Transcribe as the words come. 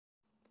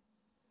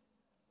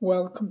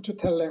Welcome to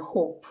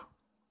Telehope.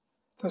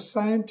 The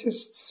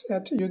scientists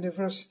at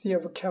University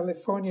of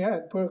California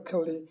at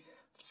Berkeley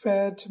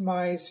fed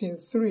mice in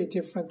 3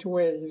 different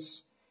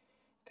ways.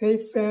 They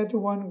fed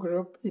one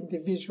group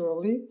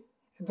individually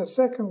and the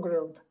second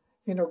group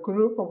in a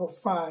group of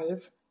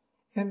 5,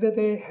 and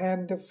they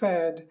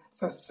hand-fed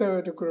the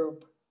third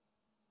group.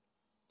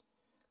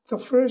 The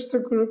first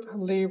group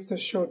lived the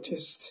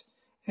shortest,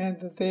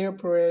 and their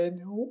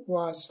brain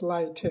was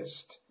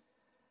lightest.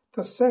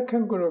 The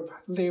second group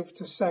lived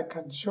the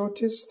second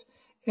shortest,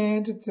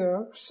 and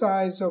the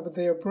size of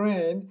their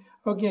brain,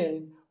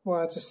 again,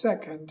 was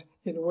second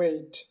in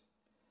weight.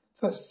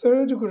 The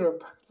third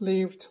group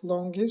lived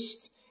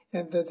longest,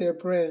 and their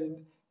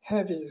brain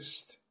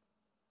heaviest.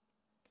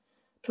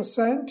 The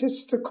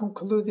scientists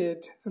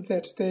concluded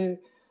that they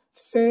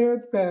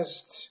fared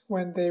best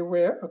when they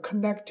were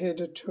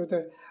connected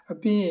to a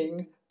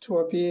being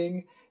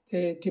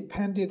they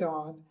depended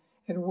on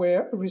and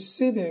were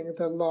receiving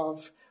the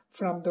love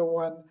from the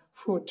one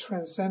who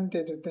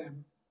transcended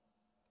them.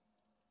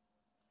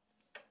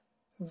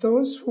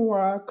 Those who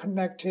are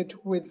connected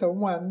with the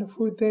one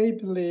who they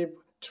believe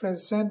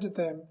transcends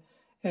them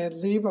and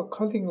live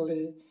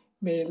accordingly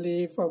may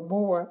live a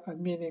more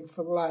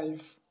meaningful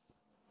life.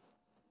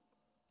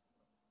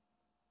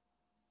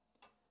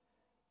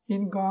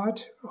 In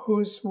God,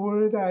 whose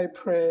word I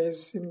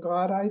praise, in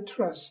God I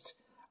trust,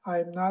 I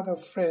am not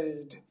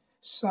afraid.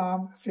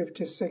 Psalm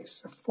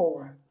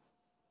 56:4.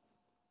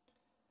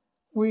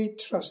 We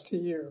trust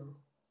you.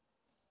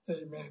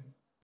 Amen.